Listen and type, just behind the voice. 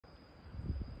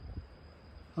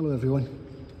Hello everyone.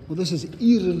 Well, this is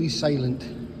eerily silent.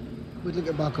 Wait till I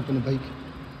get back up on the bike.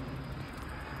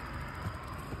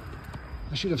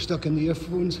 I should have stuck in the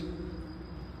earphones.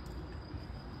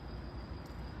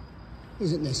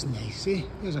 Isn't this nice, eh?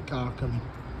 There's a car coming.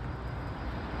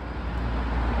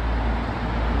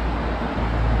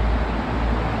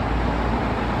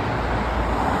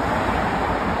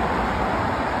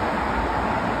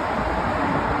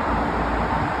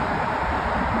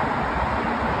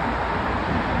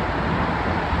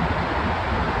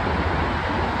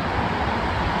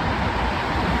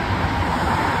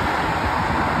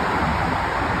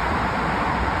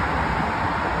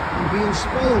 Being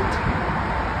spoilt.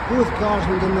 Both cars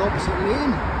went in the opposite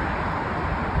lane.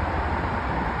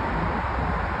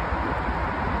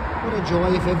 What a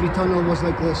joy if every tunnel was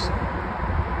like this.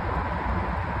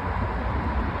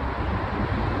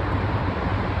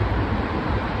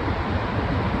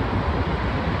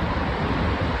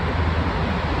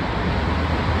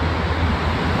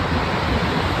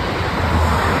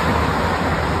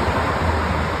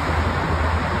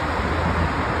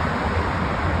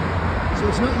 So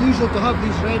it's not usual to have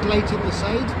these red lights at the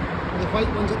side, and the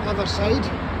white ones at the other side.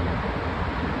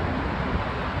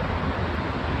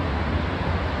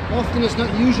 Often it's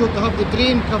not usual to have the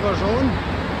drain covers on.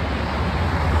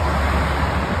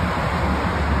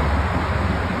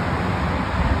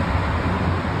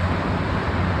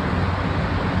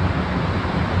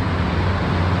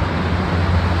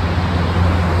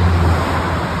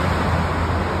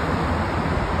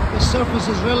 This surface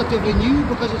is relatively new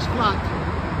because it's flat.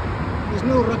 There's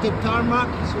no rutted tarmac,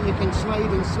 so you can slide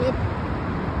and slip.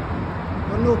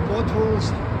 There are no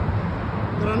potholes.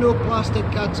 There are no plastic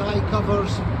cat's eye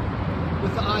covers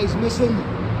with the eyes missing.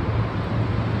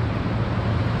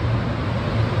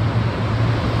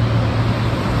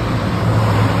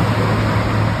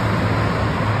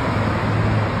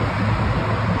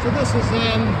 So this is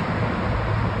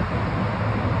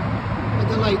a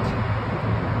delight.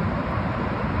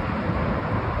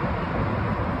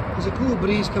 There's a cool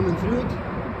breeze coming through it.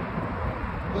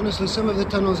 Honestly, some of the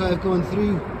tunnels I've gone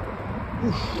through,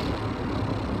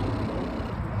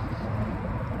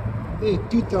 they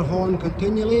toot their horn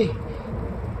continually.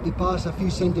 They pass a few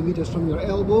centimetres from your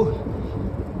elbow,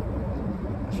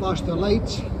 flash their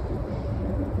lights,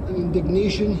 and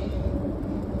indignation.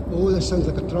 Oh, this sounds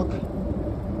like a truck.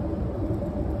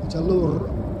 It's a low,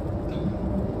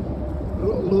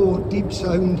 deep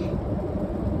sound.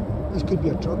 This could be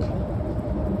a truck.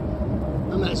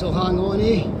 I might as well hang on,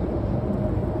 eh?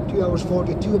 2 hours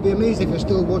 42. I'd be amazed if you're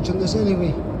still watching this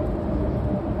anyway.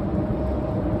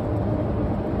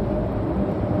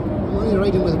 I'm only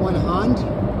riding with one hand.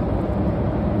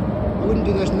 I wouldn't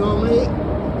do this normally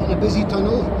in a busy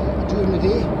tunnel during the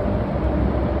day.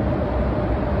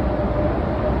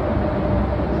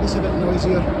 It's a bit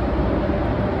noisier.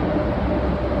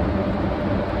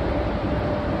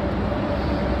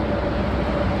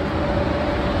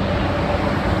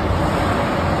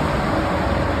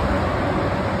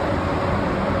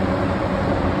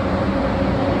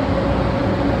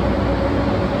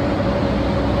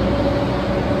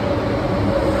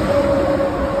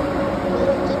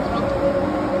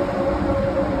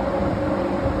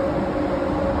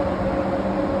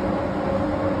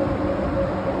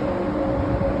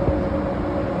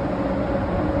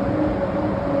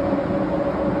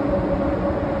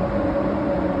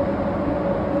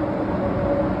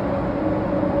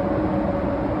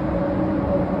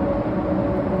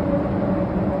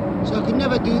 So I could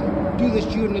never do this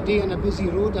during the day on a busy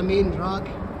road, a main drag.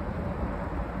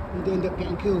 You'd end up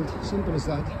getting killed, simple as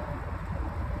that.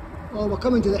 Oh, we're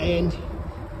coming to the end.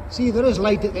 See, there is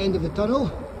light at the end of the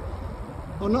tunnel.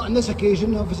 Well, not on this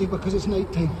occasion, obviously, because it's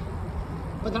night time.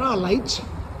 But there are lights.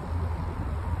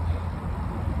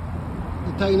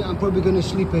 The time that I'm probably going to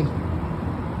sleep in.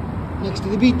 Next to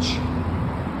the beach.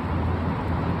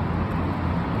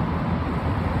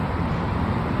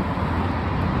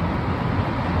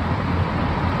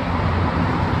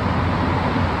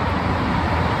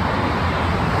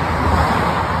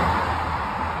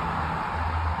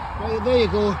 There you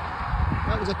go.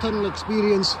 That was a tunnel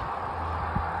experience.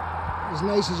 As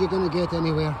nice as you're going to get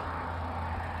anywhere.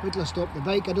 Wait till I stop the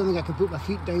bike. I don't think I can put my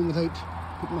feet down without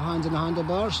putting my hands on the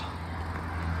handlebars.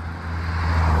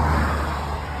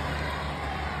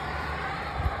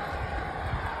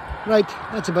 Right,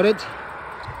 that's about it.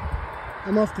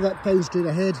 I'm off to that town straight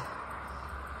ahead.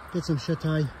 Get some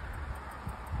shut-eye.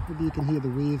 Maybe you can hear the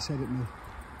waves, I don't know.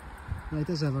 Right,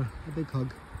 as ever, a big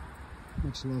hug.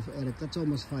 Much love, Eric. That's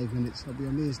almost 5 minutes. I'll be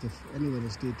amazed if anyone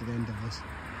has stayed to the end of this.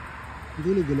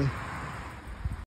 Gulu gulu.